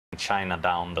China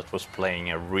down that was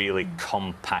playing a really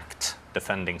compact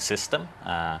defending system.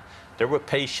 There were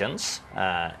patience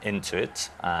into it.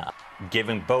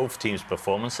 Given both teams'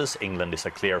 performances, England is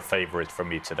a clear favourite for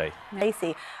me today.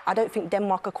 Lacey, I don't think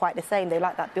Denmark are quite the same. They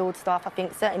like that build stuff. I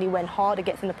think certainly when Harder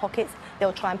gets in the pockets,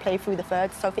 they'll try and play through the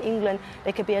thirds. So for England,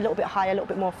 they could be a little bit higher, a little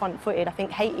bit more front-footed. I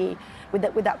think Haiti,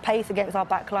 with that pace against our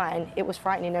back line, it was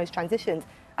frightening, those transitions.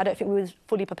 I don't think we was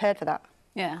fully prepared for that.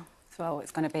 Yeah. Well,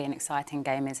 it's going to be an exciting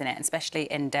game, isn't it? Especially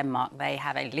in Denmark, they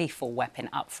have a lethal weapon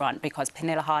up front because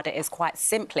Pernille Harder is quite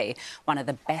simply one of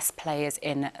the best players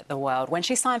in the world. When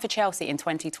she signed for Chelsea in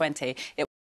 2020, it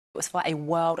was for a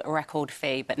world record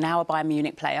fee, but now a Bayern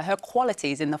Munich player. Her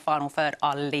qualities in the final third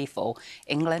are lethal.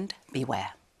 England,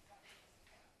 beware.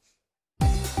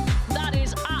 That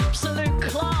is absolute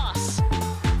class.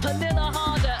 Pernille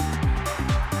Harder.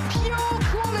 Pure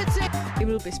quality. It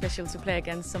will be special to play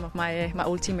against some of my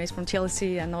old teammates from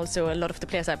Chelsea and also a lot of the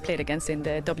players I've played against in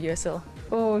the WSL.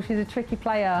 Oh, she's a tricky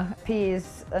player. P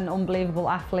is an unbelievable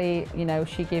athlete. You know,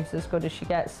 she gives as good as she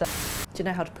gets. So. Do you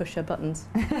know how to push her buttons?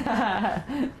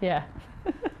 Yeah.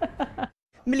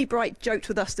 Millie Bright joked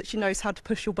with us that she knows how to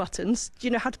push your buttons. Do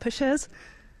you know how to push hers?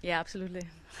 Yeah, absolutely.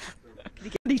 Can you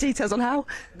give any details on how?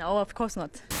 No, of course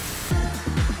not.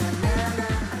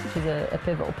 She's a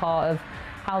pivotal part of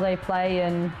how they play,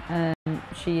 and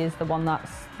she is the one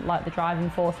that's like the driving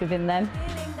force within them.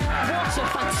 What a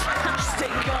fantastic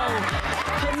goal.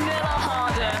 Pernille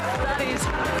Harder. That is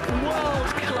world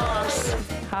class.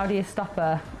 How do you stop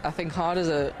her? I think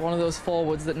Harder's one of those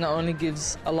forwards that not only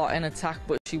gives a lot in attack,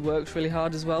 but she works really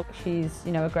hard as well. She's,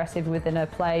 you know, aggressive within her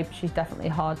play, but she's definitely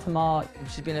hard to mark.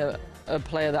 She's been a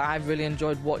player that I've really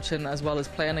enjoyed watching as well as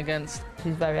playing against.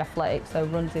 She's very athletic, so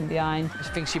runs in behind. I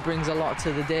think she brings a lot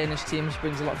to the Danish team. She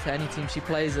brings a lot to any team she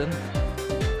plays in.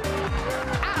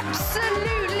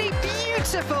 Absolutely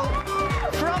beautiful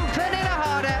from Pernille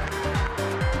Harder.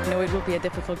 I know it will be a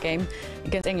difficult game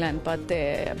against England,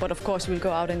 but of course we'll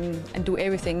go out and do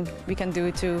everything we can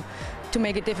do to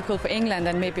make it difficult for England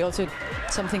and maybe also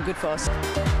something good for us.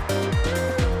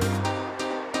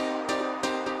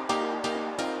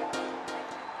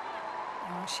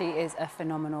 She is a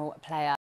phenomenal player.